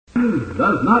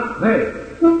Does not pay.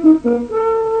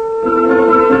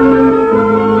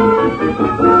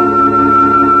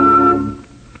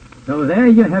 So there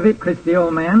you have it, Christy,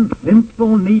 old man.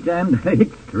 Simple, neat, and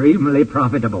extremely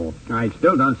profitable. I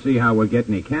still don't see how we'll get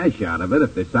any cash out of it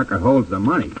if the sucker holds the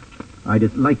money. I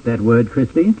dislike that word,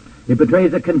 Christy. It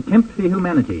betrays a contempt for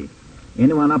humanity.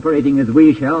 Anyone operating as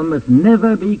we shall must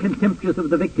never be contemptuous of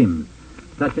the victims.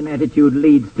 Such an attitude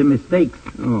leads to mistakes.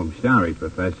 Oh, I'm sorry,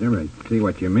 Professor. I see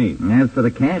what you mean. As for the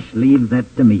cash, leave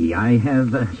that to me. I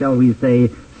have, shall we say,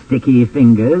 sticky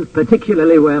fingers,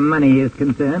 particularly where money is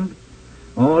concerned.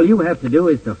 All you have to do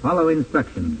is to follow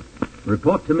instructions,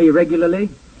 report to me regularly,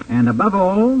 and above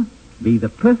all, be the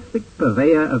perfect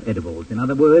purveyor of edibles. In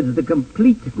other words, the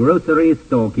complete grocery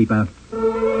storekeeper.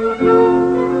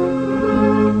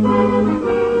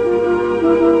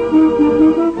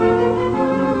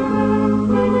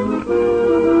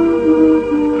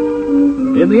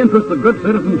 In the interest of good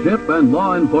citizenship and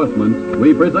law enforcement,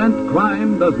 we present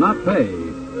Crime Does Not Pay,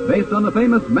 based on the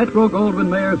famous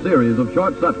Metro-Goldwyn-Mayer series of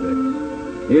short subjects.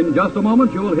 In just a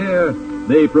moment, you'll hear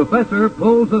The Professor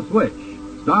Pulls a Switch,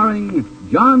 starring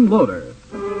John Loder.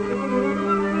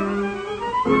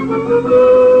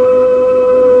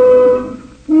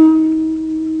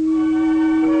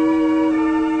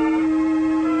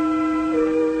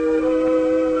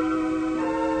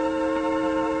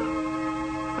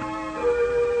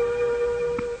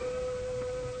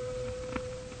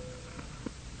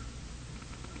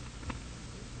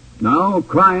 Now,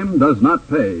 Crime Does Not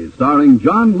Pay, starring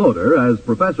John Loder as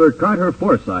Professor Carter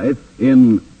Forsyth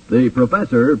in The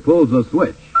Professor Pulls a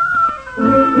Switch.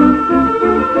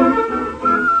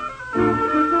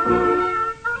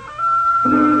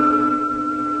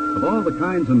 Of all the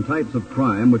kinds and types of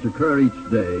crime which occur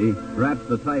each day, perhaps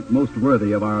the type most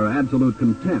worthy of our absolute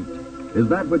contempt is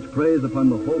that which preys upon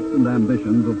the hopes and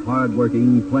ambitions of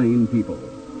hard-working, plain people.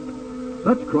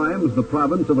 Such crime is the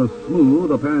province of a smooth,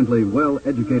 apparently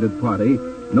well-educated party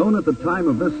known at the time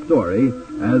of this story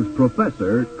as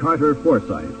Professor Carter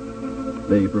Forsyth.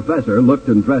 The professor looked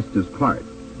and dressed his part.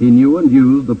 He knew and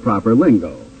used the proper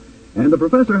lingo. And the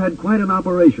professor had quite an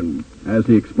operation, as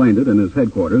he explained it in his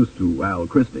headquarters to Al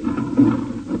Christie.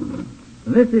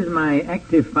 This is my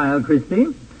active file, Christie.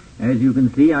 As you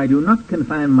can see, I do not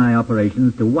confine my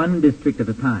operations to one district at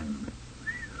a time.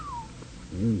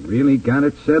 You really got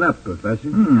it set up, Professor.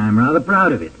 I'm rather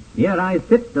proud of it. Here I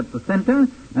sit at the center,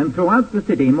 and throughout the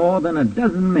city more than a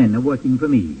dozen men are working for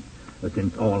me.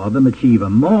 Since all of them achieve a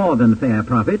more than fair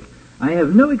profit, I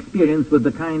have no experience with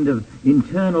the kind of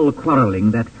internal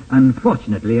quarreling that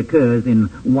unfortunately occurs in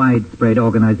widespread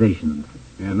organizations.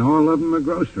 And all of them are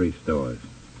grocery stores.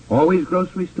 Always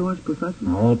grocery stores, Professor?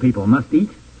 All people must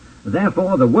eat.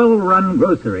 Therefore, the well-run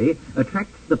grocery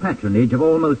attracts the patronage of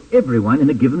almost everyone in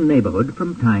a given neighborhood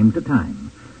from time to time.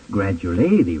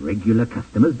 Gradually, the regular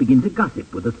customers begin to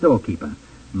gossip with the storekeeper.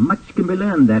 Much can be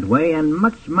learned that way, and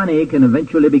much money can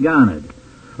eventually be garnered.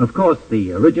 Of course,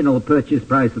 the original purchase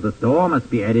price of the store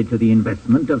must be added to the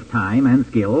investment of time and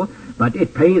skill, but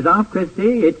it pays off,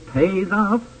 Christie, it pays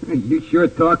off. You sure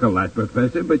talk a lot,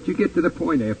 Professor, but you get to the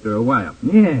point after a while.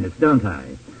 Yes, don't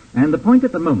I? And the point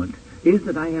at the moment is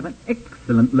that I have an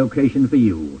excellent location for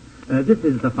you. This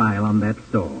is the file on that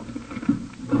store.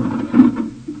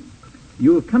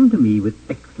 You have come to me with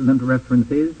excellent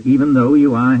references, even though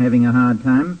you are having a hard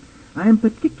time. I am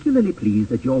particularly pleased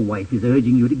that your wife is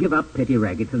urging you to give up petty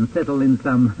rackets and settle in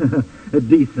some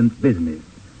decent business.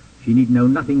 She need know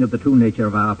nothing of the true nature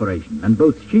of our operation, and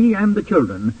both she and the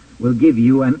children will give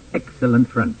you an excellent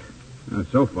front.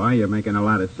 So far, you're making a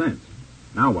lot of sense.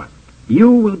 Now what?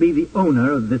 You will be the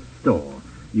owner of this store.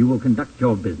 You will conduct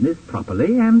your business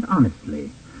properly and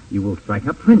honestly. You will strike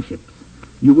up friendships.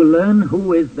 You will learn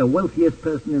who is the wealthiest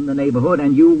person in the neighborhood,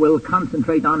 and you will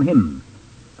concentrate on him.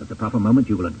 At the proper moment,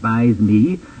 you will advise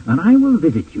me, and I will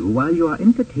visit you while you are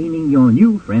entertaining your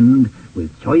new friend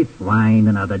with choice wine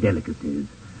and other delicacies.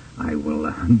 I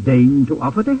will deign to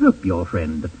offer to help your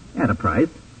friend at a price.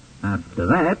 After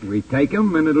that, we take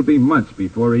him, and it'll be months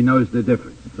before he knows the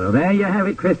difference. So there you have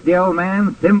it, Christie, old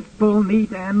man. Simple,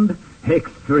 neat, and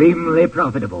extremely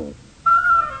profitable.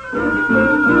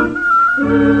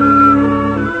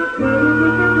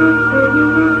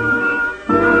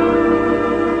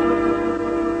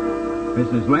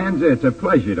 Mrs. Lanza, it's a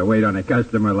pleasure to wait on a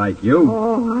customer like you.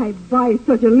 Oh, I buy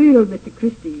such a little, Mr.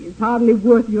 Christie. It's hardly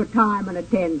worth your time and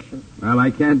attention. Well, I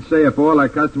can't say if all our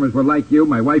customers were like you,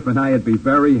 my wife and I would be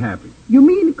very happy. You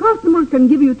mean customers can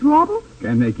give you trouble?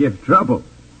 Can they give trouble?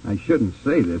 I shouldn't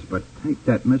say this, but take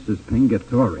that Mrs.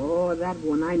 Pingatore. Oh, that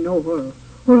one, I know her.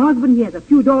 Her husband, he has a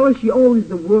few dollars. She owns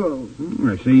the world.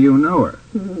 I see you know her.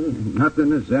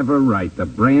 Nothing is ever right. The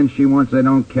brand she wants, I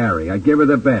don't carry. I give her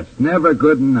the best. Never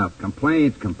good enough.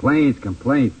 Complaints.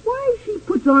 Why she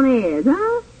puts on airs,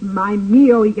 huh? My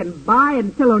Mio, he can buy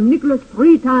and sell her Nicholas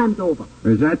 3 times over.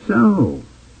 Is that so?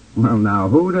 Well, now,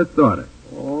 who'd have thought it?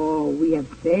 Oh, we have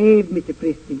saved, Mr.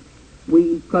 Christie.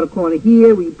 We cut a corner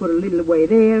here, we put a little away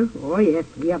there. Oh, yes,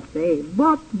 we have saved.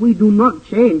 But we do not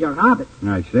change our habits.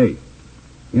 I see.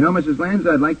 You know, Mrs.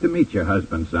 Lanza, I'd like to meet your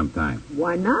husband sometime.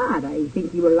 Why not? I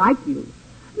think he will like you.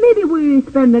 Maybe we'll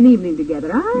spend an evening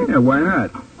together, huh? Yeah, why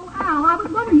not? Oh, Al, I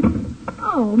was wondering...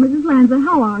 Oh, Mrs. Lanza,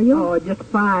 how are you? Oh, just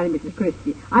fine, Mrs.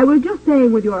 Christie. I was just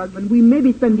saying with your husband, we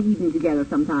maybe spend the evening together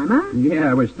sometime, huh?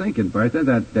 Yeah, I was thinking, Bertha,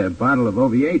 that bottle of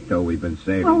Oviedo we've been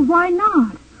saving. Well, why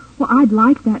not? Well, I'd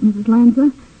like that, Mrs.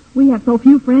 Lanza. We have so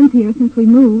few friends here since we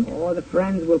moved. Oh, the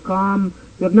friends will come.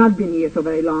 You have not been here so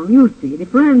very long. You'll see. The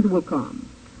friends will come.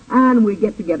 And we'll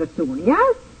get together soon,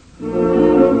 yes?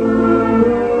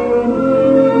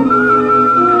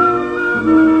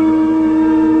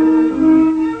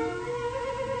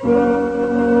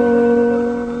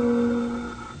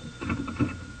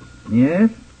 Yes,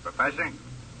 Professor,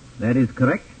 that is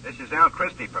correct. this is Al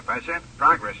Christie, Professor.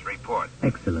 Progress report.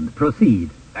 Excellent. Proceed.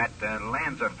 That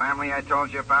Lanza family I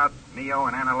told you about, Mio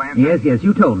and Anna Lanza? Yes,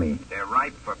 you told me. They're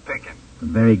ripe for picking.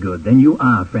 Very good. Then you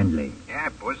are friendly. Yeah,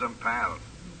 bosom pals.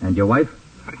 And your wife?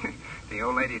 The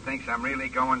old lady thinks I'm really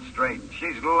going straight.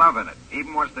 She's loving it.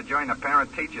 Even wants to join the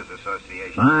Parent Teachers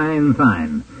Association.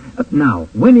 Fine. Now,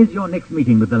 when is your next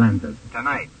meeting with the Lanzas?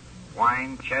 Tonight.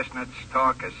 Wine, chestnuts,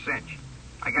 talk, a cinch.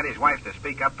 I got his wife to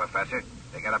speak up, Professor.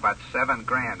 They got about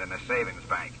 $7,000 in the savings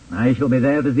bank. I shall be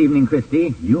there this evening,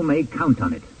 Christie. You may count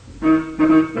on it.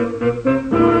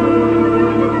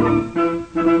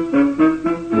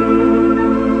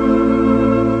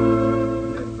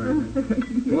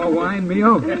 More wine,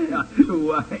 Mio?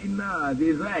 Why not?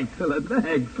 It's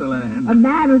excellent. A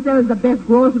man who sells the best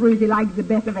groceries, he likes the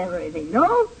best of everything,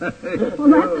 no? Well,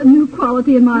 that's a new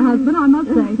quality in my husband, I must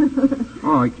say.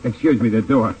 Oh, excuse me, the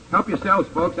door. Help yourselves,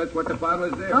 folks. That's what the bottle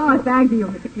is there. Oh, thank you,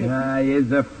 Mr. Christie.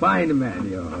 He's a fine man,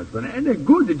 your husband, and a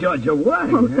good judge of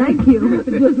wine. Oh, thank you.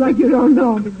 Just like you don't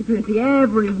know, Mr. Christie,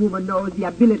 every woman knows the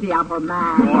ability of her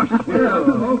man. Oh, sure.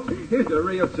 Folks, here's a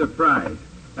real surprise.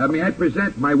 May I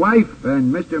present my wife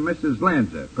and Mr. and Mrs.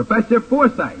 Lanza, Professor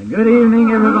Forsyth. Good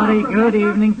evening, everybody. Good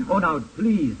evening. Oh, now,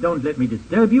 please don't let me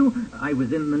disturb you. I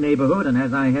was in the neighborhood, and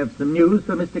as I have some news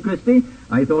for Mr. Christie,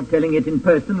 I thought telling it in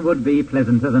person would be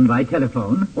pleasanter than by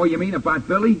telephone. Oh, you mean about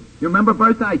Billy? You remember,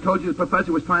 Bertha? I told you the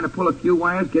professor was trying to pull a few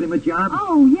wires, get him a job?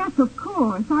 Oh, yes, of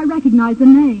course. I recognize the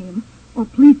name. Oh,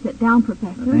 please sit down,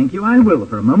 Professor. Thank you, I will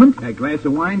for a moment. A glass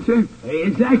of wine, sir?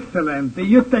 It's excellent.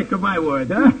 You take my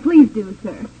word, huh? Please do,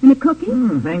 sir. And a cookie?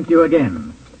 Thank you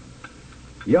again.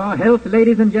 Your health,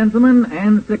 ladies and gentlemen,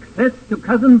 and success to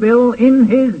Cousin Bill in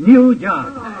his new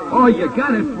job. Oh, you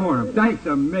got it for him. Thanks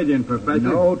a million, Professor.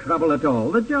 No trouble at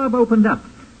all. The job opened up.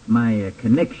 My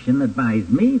connection advised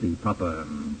me the proper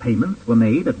payments were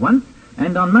made at once,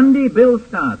 and on Monday, Bill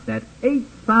starts at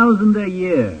 $8,000 a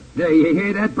year. There, you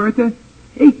hear that, Bertha?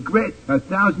 $8,000,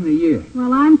 $1,000 a year.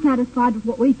 Well, I'm satisfied with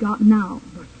what we've got now.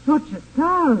 Such a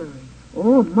salary.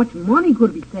 Oh, much money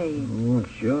could be saved. Oh,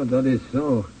 sure, that is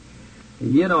so.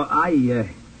 You know, I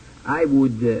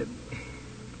would...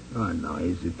 Oh, no,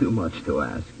 is it too much to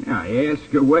ask? Now,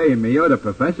 ask away, Mio. The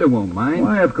professor won't mind.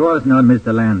 Why, of course not,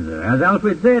 Mr. Lanza. As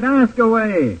Alfred said, ask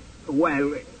away.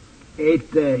 Well,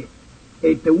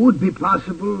 it would be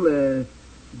possible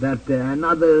that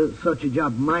another such a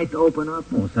job might open up.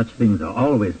 Oh, such things are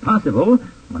always possible.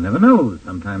 One never knows.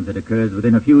 Sometimes it occurs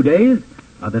within a few days.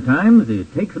 Other times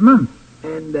it takes months.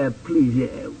 And please,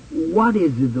 what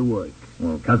is the work?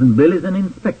 Well, Cousin Bill is an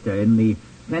inspector in the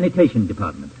sanitation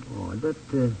department. Oh,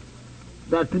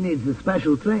 that needs a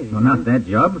special training. No, not that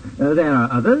job. There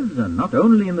are others, not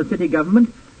only in the city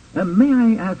government. May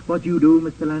I ask what you do,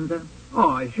 Mr. Lanza?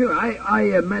 Oh, sure.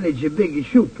 I manage a big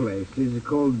shoe place. It's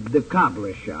called the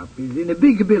Cobbler Shop. It's in a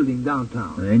big building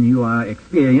downtown. Then you are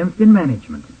experienced in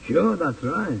management. Sure, that's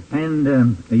right.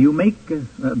 And you make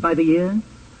by the year?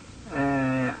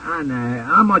 Anna,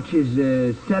 how much is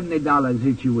 $70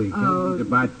 each week? It's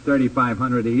about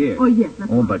 $3,500 a year. Oh, yes,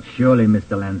 that's right. But surely,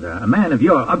 Mr. Lanza, a man of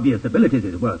your obvious abilities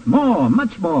is worth more,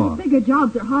 much more. Bigger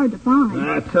jobs are hard to find.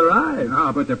 That's right.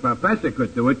 Oh, but the professor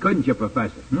could do it, couldn't you,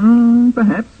 Professor?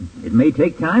 Perhaps. It may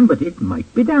take time, but it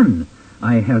might be done.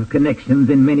 I have connections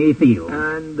in many fields.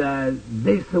 And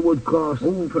this would cost...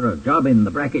 Oh, for a job in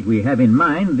the bracket we have in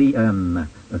mind, the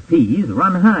fees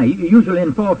run high, usually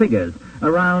in 4 figures.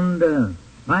 Around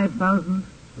 5,000.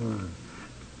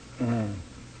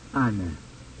 Anna,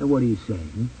 What do you say?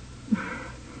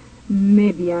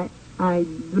 Maybe I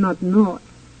do not know.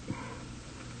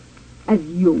 As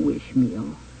you wish,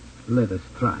 Mio. Let us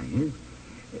try,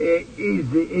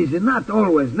 Is it not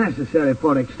always necessary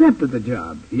for accept the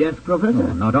job? Yes, Professor?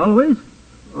 Oh, not always.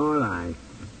 All right.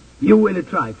 You will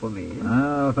try for me.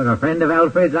 Oh, for a friend of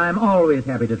Alfred's, I'm always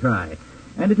happy to try.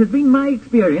 And it has been my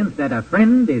experience that a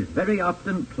friend is very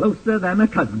often closer than a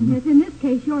cousin. Yes, in this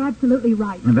case, you're absolutely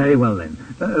right. Very well, then.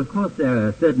 Of course, there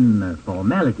are certain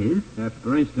formalities.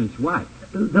 For instance, what?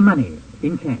 The money,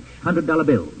 in cash, $100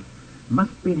 bills,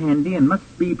 must be handy and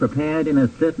must be prepared in a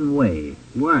certain way.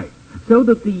 Why? So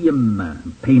that the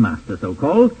paymaster,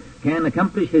 so-called, can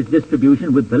accomplish his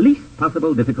distribution with the least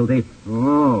possible difficulty.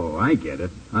 Oh, I get it.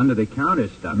 Under-the-counter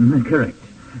stuff. Correct.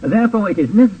 Therefore, it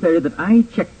is necessary that I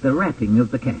check the wrapping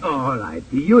of the cash. All right.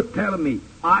 You tell me.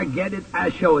 I get it. I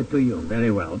show it to you.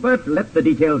 Very well. But let the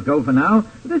details go for now.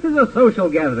 This is a social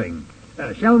gathering.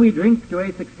 Shall we drink to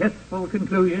a successful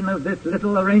conclusion of this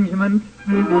little arrangement?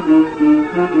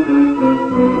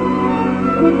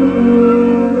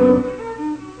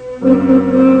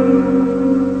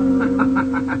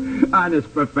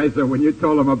 Honest, Professor, when you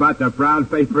told him about the brown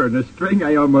paper and the string,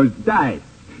 I almost died.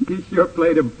 You sure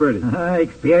played him pretty.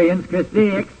 Experience, Christy,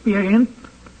 experience.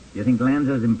 You think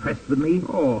Lanza's impressed with me?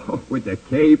 Oh, with the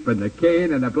cape and the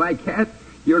cane and the black hat,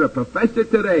 you're a professor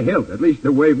to the hilt. At least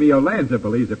the way Mio Lanza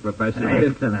believes a professor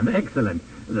is. Excellent, excellent.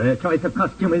 The choice of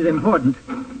costume is important.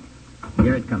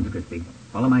 Here it comes, Christy.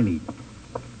 Follow my lead.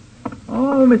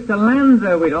 Oh, Mr.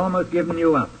 Lanza, we'd almost given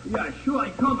you up. Yeah, sure.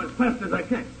 I come as fast as I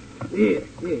can. Here,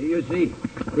 you see.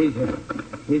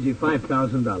 Here's your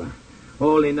 $5,000.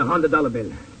 All in a $100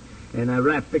 bill. And I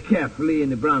wrapped it carefully in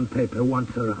the brown paper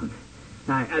once around.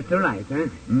 That's all right, huh?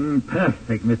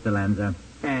 Perfect, Mr. Lanza.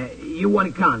 You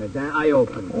want to count it, huh? I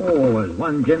open. Oh, as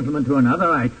one gentleman to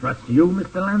another, I trust you,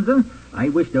 Mr. Lanza. I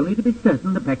wished only to be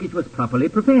certain the package was properly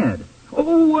prepared.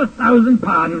 Oh, 1,000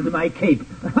 pardons, my cape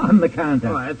on the counter.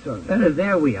 Oh, that's all right.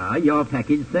 There we are, your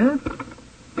package, sir.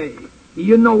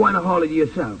 You don't want to haul it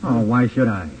yourself. Oh, why should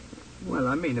I? Well,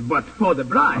 I mean, but for the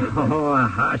bride. Oh, a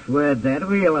harsh word that.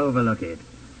 We'll overlook it.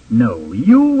 No,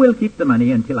 you will keep the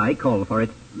money until I call for it.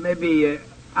 Maybe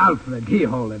Alfred, he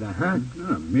haul it, huh?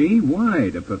 Me? Why?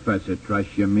 The professor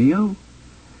trusts you, Mio.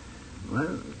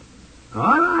 Well,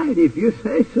 all right. If you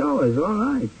say so, it's all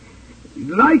right.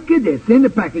 Like it is, in the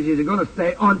packages are going to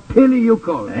stay until you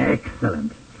call it.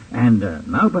 Excellent. And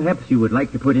now perhaps you would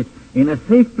like to put it in a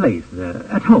safe place,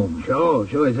 at home. Sure.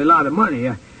 It's a lot of money.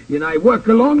 I work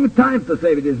a long time to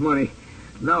save this money.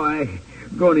 Now I'm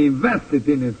going to invest it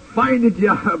in a fine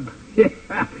job.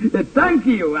 Thank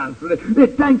you,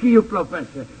 Alfred. Thank you,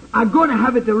 Professor. I'm going to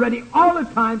have it ready all the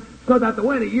time so that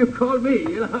when you call me,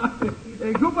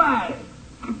 goodbye.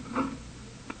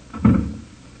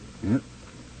 Yep.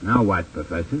 Now what,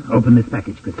 Professor? Open this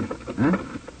package, Christy. Huh?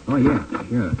 Oh, yeah,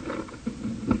 sure.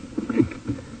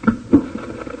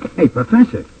 Hey,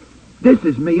 Professor. This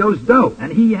is Mio's dough.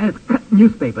 And he has cut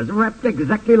newspapers wrapped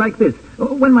exactly like this.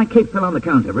 When my cape fell on the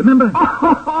counter, remember?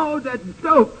 Oh, that's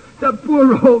dope. The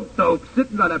poor old dope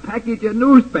sitting on a package of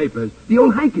newspapers. The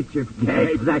old handkerchief.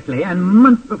 Exactly, and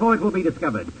months before it will be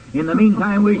discovered. In the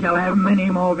meantime, we shall have many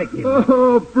more victims.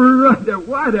 Oh, brother,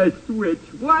 what a switch.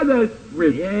 What a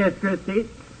switch. Yes, Christy.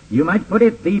 You might put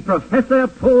it, the professor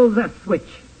pulls a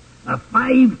switch. A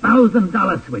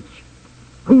 $5,000 switch.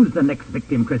 Who's the next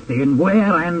victim, Christy, and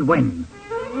where and when?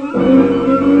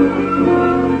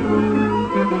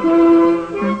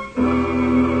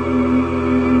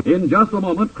 In just a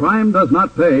moment, Crime Does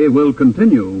Not Pay will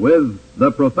continue with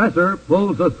The Professor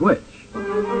Pulls a Switch.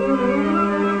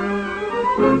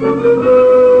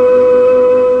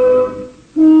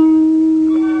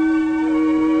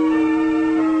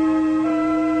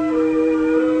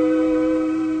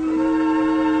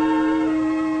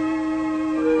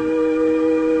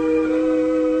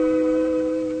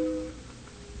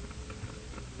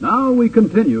 Now we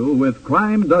continue with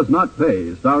Crime Does Not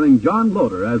Pay, starring John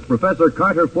Loder as Professor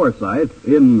Carter Forsyth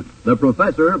in The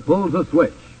Professor Pulls a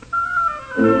Switch.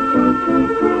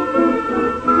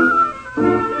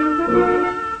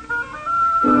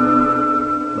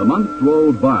 The months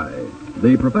rolled by.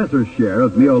 The professor's share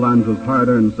of Mio Lanza's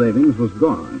hard-earned savings was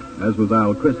gone, as was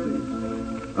Al Christie's.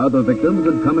 Other victims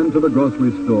had come into the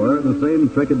grocery store, the same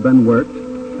trick had been worked,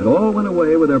 and all went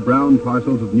away with their brown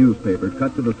parcels of newspaper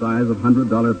cut to the size of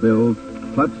 $100 bills,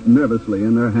 clutched nervously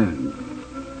in their hands.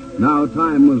 Now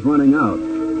time was running out.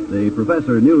 The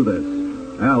professor knew this.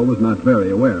 Al was not very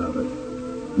aware of it.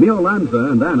 Mio Lanza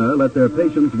and Anna let their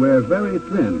patience wear very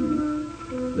thin.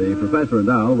 The professor and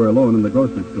Al were alone in the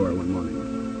grocery store one morning.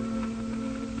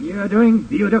 You're doing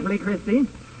beautifully, Christy.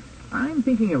 I'm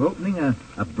thinking of opening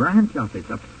a branch office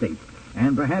upstate,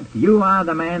 and perhaps you are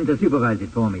the man to supervise it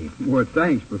for me. Well,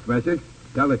 thanks, Professor.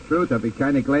 Tell the truth, I'd be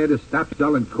kind of glad to stop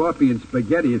selling coffee and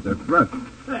spaghetti as a front.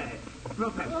 Hey,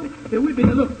 Professor, we've been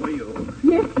to look for you.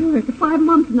 Yes, sir. It's 5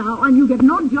 months now, and you get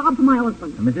no job for my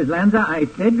husband. Mrs. Lanza, I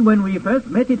said when we first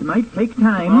met it might take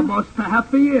time. Almost a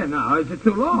half a year now. Is it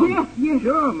too long? Yes.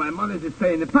 Sure, my money's to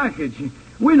stay in the package.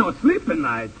 We don't sleep at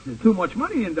nights. There's too much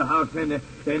money in the house, and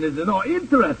there's no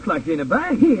interest like in a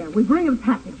bank. Here, we bring him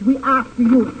package. We ask for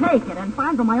you to take it and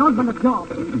find for my husband a job.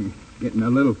 Getting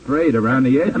a little frayed around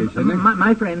the edges, isn't it?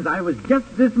 My friends, I was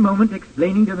just this moment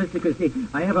explaining to Mr. Christie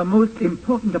I have a most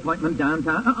important appointment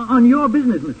downtown on your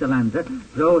business, Mr. Lanza.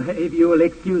 So if you will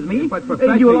excuse me, But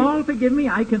Professor... you'll all forgive me.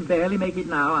 I can barely make it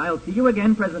now. I'll see you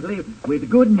again presently with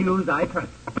good news, I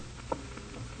trust.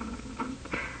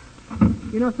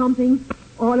 You know something?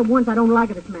 All at once, I don't like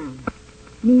this man.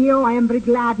 Neil, I am very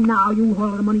glad now you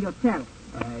hold the money yourself.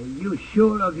 You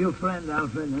sure of your friend,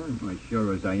 Alfred, huh? As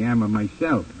sure as I am of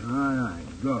myself. All right,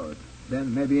 good.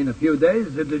 Then maybe in a few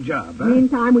days at the job, huh?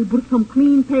 Meantime, we put some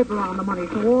clean paper on the money,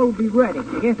 so all will be ready.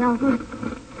 Yes, Alfred?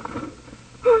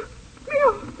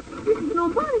 Neil, this is no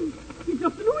money. It's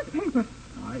just a newspaper.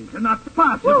 It's not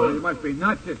possible. You must be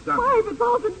nuts or something.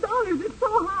 $5,000. It's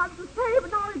so hard to save,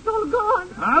 and now it's all gone.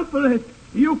 Alfred,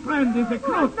 your friend is a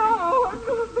crook. No,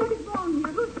 something's wrong here.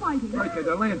 Who's fighting? Right,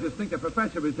 the Lancers think the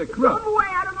professor is a crook. Some way,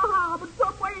 I don't know how, but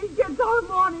some way he gets our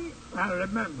money. I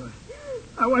remember.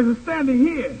 I was standing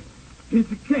here. His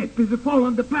cape is fall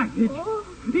on the package. Oh.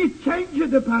 He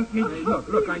changed the package. Hey,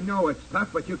 look, I know it's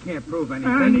tough, but you can't prove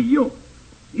anything. And you,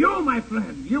 my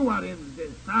friend, you are in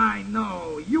this. I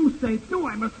know. You say, too,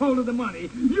 I must hold the money.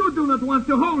 You do not want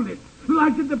to hold it.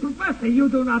 Like the professor, you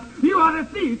do not. You are a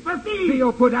thief, a thief.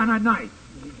 Theo, put on a knife.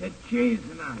 It's a cheese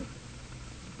knife.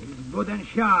 It's good and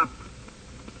sharp.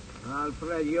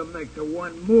 Alfred, you make the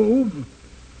one move.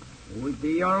 With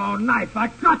your own knife, I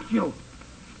cut you.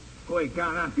 Quick,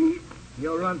 Anna.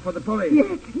 You run for the police.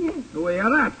 Yes. We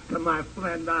arrest my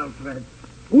friend Alfred.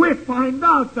 We find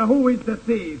out who is the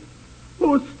thief.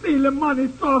 Who steal the money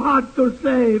so hard to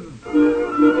save.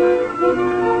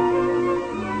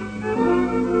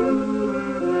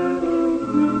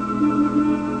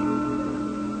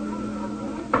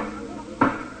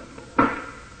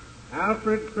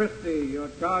 Alfred Christie, you're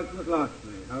charged with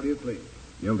larceny. How do you plead?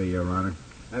 Guilty, Your Honor.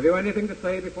 Have you anything to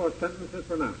say before sentence is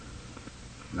pronounced?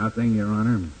 Nothing, Your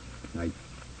Honor. I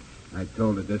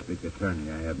told the district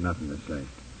attorney I have nothing to say.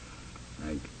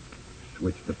 I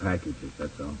switched the packages,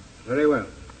 that's all. Very well.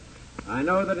 I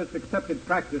know that it's accepted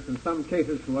practice in some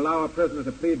cases to allow a prisoner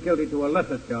to plead guilty to a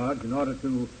lesser charge in order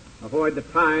to avoid the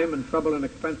time and trouble and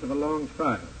expense of a long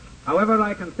trial. However,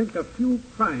 I can think of few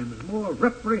crimes more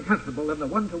reprehensible than the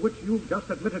one to which you've just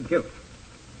admitted guilt.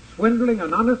 Swindling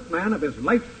an honest man of his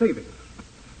life savings.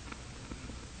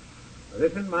 With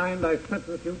this in mind, I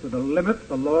sentence you to the limit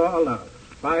the law allows.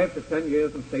 5 to 10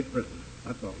 years in state prison.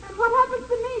 That's all. And what happens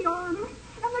to me, Your Honor?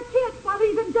 And the kid while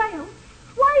he's in jail?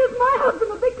 Why is my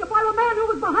husband a victim while a man who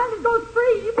was behind it goes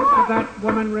free? Why? Have that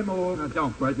woman removed. Now,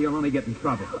 don't, Bertha. You'll only get in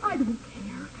trouble. I don't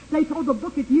care. They told the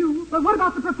book at you. But what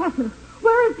about the professor?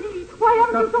 Where is he? Why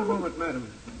haven't Just you a told... moment,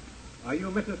 madam. Are you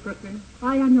Mrs. Christie?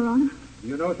 I am, Your Honor. Do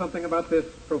you know something about this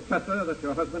professor that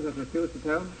your husband has refused to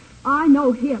tell? I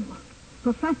know him.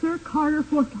 Professor Carter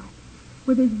Forsyth.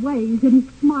 With his ways and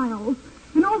his smiles.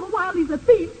 And all the while he's a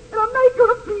thief and a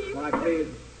maker of thieves. Why, please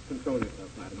console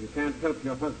yourself, madam. You can't help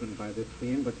your husband by this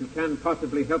scene, but you can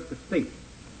possibly help the state.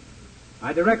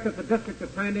 I direct that the district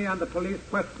attorney and the police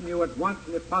question you at once,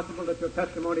 and if possible, that your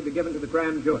testimony be given to the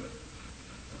grand jury.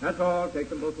 That's all. Take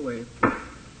them both away.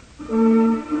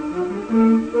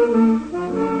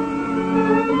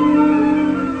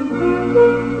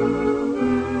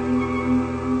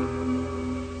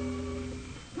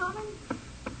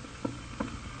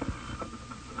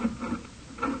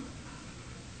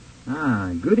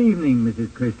 Good evening,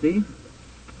 Mrs. Christie.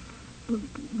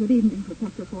 Good evening,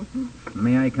 Professor Forsyth.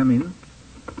 May I come in?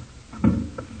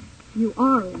 You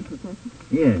are in, Professor.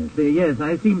 Yes,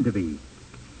 I seem to be.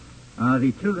 Are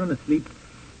the children asleep?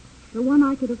 The one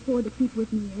I could afford to keep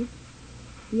with me is.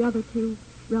 The other two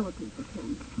relatives of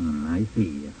him. I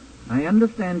see. I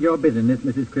understand your bitterness,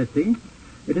 Mrs. Christie.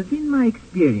 It has been my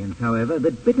experience, however,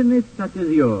 that bitterness such as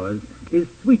yours is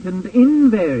sweetened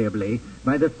invariably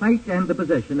by the sight and the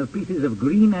possession of pieces of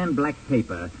green and black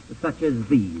paper, such as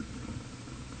these.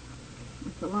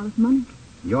 That's a lot of money.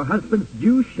 Your husband's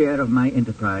due share of my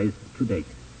enterprise to date.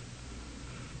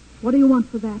 What do you want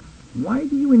for that? Why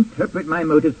do you interpret my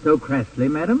motives so crassly,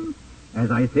 madam? As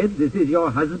I said, this is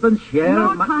your husband's share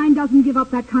Your of my... kind doesn't give up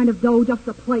that kind of dough just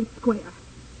to play square.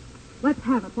 Let's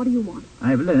have it. What do you want?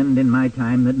 I've learned in my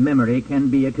time that memory can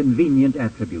be a convenient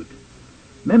attribute.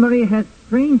 Memory has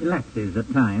strange lapses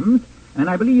at times, and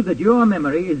I believe that your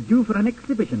memory is due for an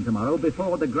exhibition tomorrow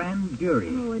before the grand jury.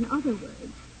 Oh, in other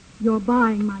words, you're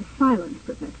buying my silence,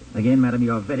 Professor. Again, madam,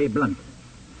 you're very blunt.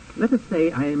 Let us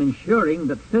say I am ensuring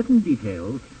that certain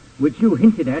details which you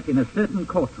hinted at in a certain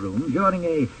courtroom during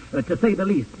a, to say the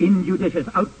least, injudicious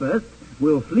outburst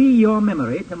will flee your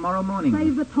memory tomorrow morning.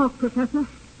 Save the talk, Professor,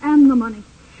 and the money.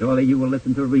 Surely you will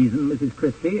listen to reason, Mrs.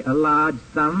 Christie, a large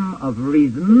sum of You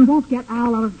reason. won't get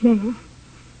Al out of jail.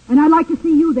 And I'd like to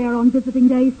see you there on visiting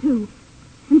days, too.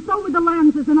 And so would the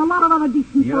Lances and a lot of other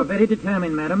decent You're folks. very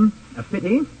determined, madam. A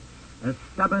pity. A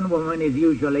stubborn woman is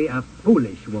usually a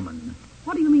foolish woman.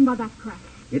 What do you mean by that crap?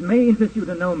 It may interest you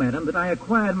to know, madam, that I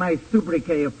acquired my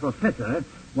sobriquet of professor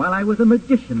while I was a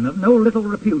magician of no little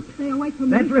repute. Stay away from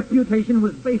That me. reputation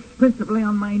was based principally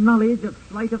on my knowledge of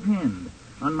sleight of hand,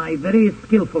 on my very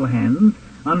skillful hands,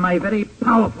 on my very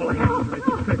powerful hands,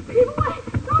 Mrs. Christie. Keep away!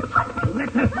 Don't touch me!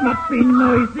 Let us not be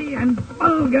noisy and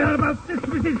vulgar about this,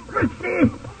 Mrs.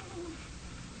 Christie.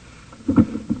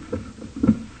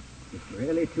 It's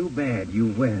really too bad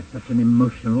you were such an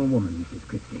emotional woman, Mrs.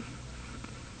 Christie.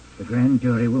 The grand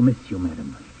jury will miss you,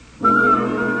 madam.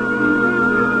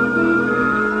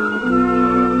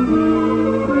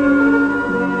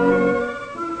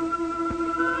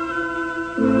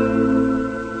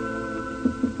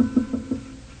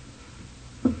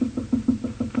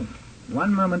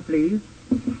 One moment, please.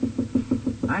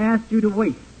 I asked you to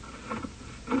wait.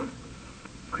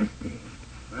 Christie,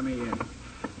 Let me in.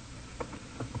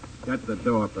 Shut the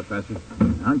door, Professor.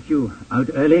 aren't you out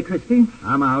early, Christie?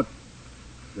 I'm out.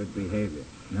 Good behavior.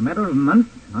 In a matter of months,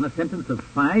 on a sentence of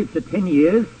 5 to 10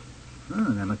 years? Oh,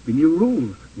 there must be new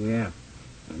rules. Yeah.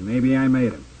 And maybe I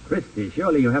made him. Christie,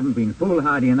 surely you haven't been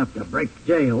foolhardy enough to break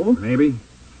jail. Maybe.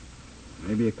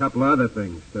 Maybe a couple other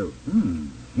things, too.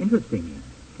 Interesting.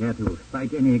 Care to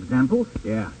cite any examples?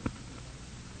 Yeah.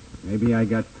 Maybe I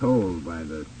got told by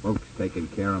the folks taking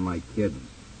care of my kids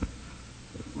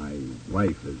that my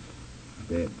wife is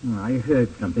dead. Oh, I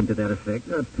heard something to that effect.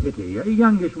 A pity. A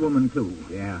youngish woman, too.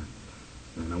 Yeah.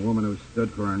 And a woman who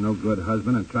stood for her no-good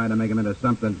husband and tried to make him into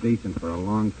something decent for a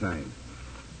long time.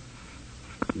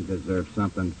 She deserves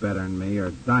something better than me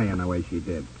or dying the way she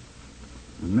did.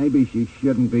 And maybe she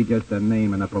shouldn't be just a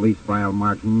name in a police file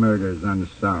marked murders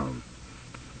unsolved.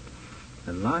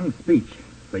 A long speech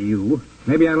for you.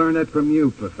 Maybe I learned that from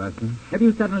you, Professor. Have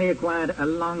you suddenly acquired a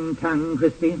long tongue,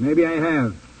 Christie? Maybe I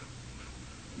have.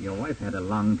 Your wife had a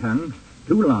long tongue.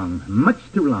 Too long. Much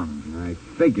too long. I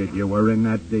figured you were in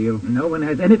that deal. No one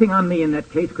has anything on me in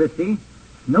that case, Christie.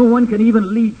 No one can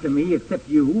even lead to me except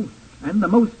you. And the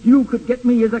most you could get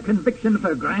me is a conviction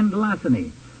for grand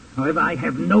larceny. However, I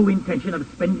have no intention of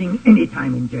spending any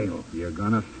time in jail. You're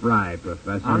gonna fry,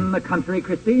 Professor. On the contrary,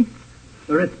 Christie,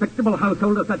 a respectable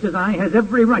householder such as I has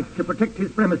every right to protect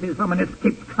his premises from an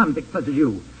escaped convict such as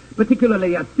you,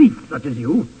 particularly a thief such as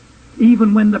you,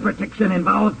 even when the protection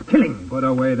involves killing. Put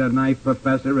away the knife,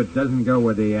 Professor. It doesn't go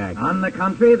with the act. On the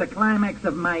contrary, the climax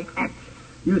of my act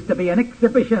used to be an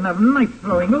exhibition of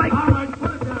knife-throwing like... All right,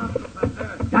 put it down,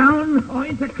 Professor. Down or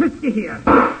into Christie here.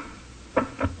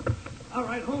 All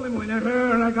right, hold him, Wiener.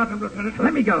 Here, I got him, Lieutenant.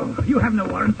 Let me go. You have no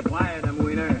warrant. Quiet him,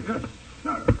 Wiener. Yes,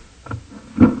 sir.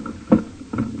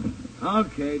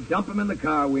 Okay, dump him in the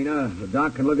car, Wiener. The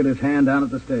doc can look at his hand down at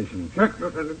the station. Check,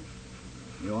 Lieutenant.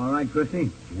 You all right,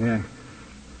 Christie? Yeah.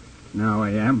 Now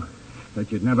I am.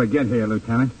 Thought you'd never get here,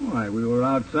 Lieutenant. Why, we were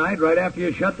outside right after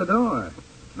you shut the door.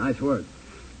 Nice work.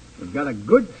 We've got a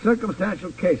good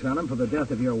circumstantial case on him for the death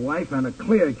of your wife and a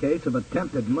clear case of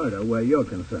attempted murder where you're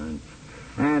concerned.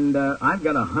 And I've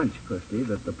got a hunch, Christie,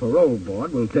 that the parole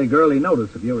board will take early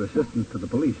notice of your assistance to the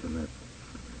police in this.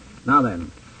 Now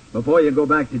then, before you go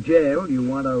back to jail, you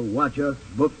want to watch us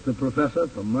book the professor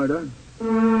for murder?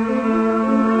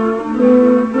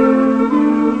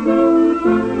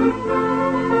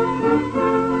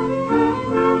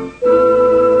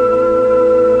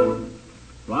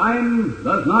 Crime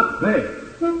does not pay.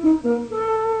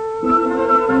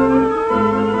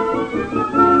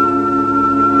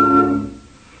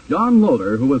 John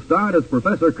Loder, who was starred as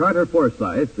Professor Carter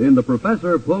Forsyth in The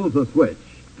Professor Pulls a Switch,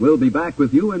 will be back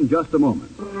with you in just a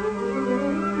moment.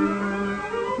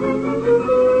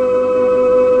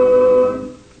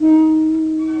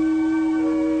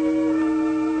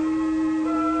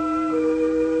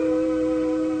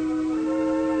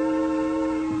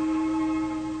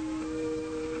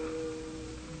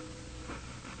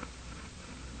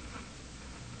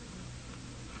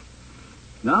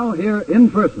 Now here in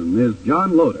person is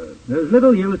John Loder. There's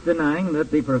little use denying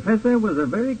that the professor was a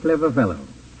very clever fellow.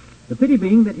 The pity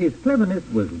being that his cleverness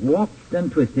was warped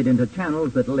and twisted into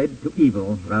channels that led to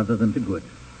evil rather than to good.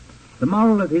 The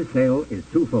moral of his tale is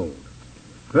twofold.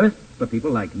 First, for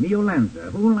people like Neo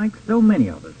Lanza, who, like so many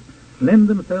of us, lend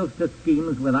themselves to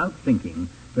schemes without thinking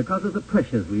because of the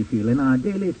pressures we feel in our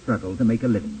daily struggle to make a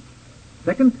living.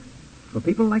 Second, for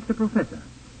people like the professor,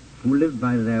 who live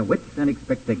by their wits and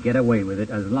expect to get away with it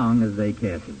as long as they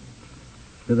care to.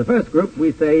 To the first group,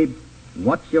 we say,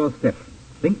 watch your step.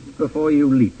 Think before you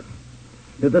leap.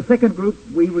 To the second group,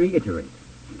 we reiterate,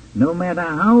 no matter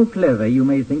how clever you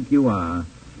may think you are,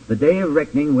 the day of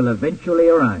reckoning will eventually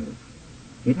arrive.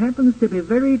 It happens to be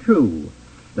very true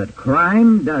that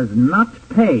crime does not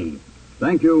pay.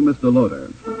 Thank you, Mr.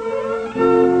 Loder.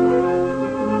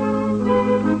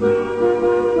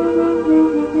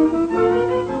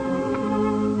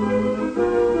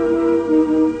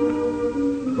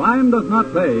 Crime Does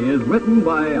Not Pay is written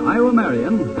by Ira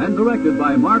Marion and directed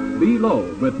by Mark B.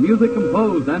 Loeb, with music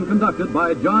composed and conducted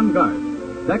by John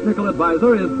Garth. Technical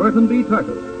advisor is Burton B.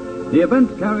 Turtis. The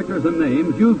events, characters, and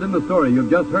names used in the story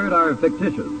you've just heard are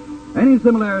fictitious. Any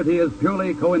similarity is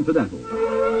purely coincidental.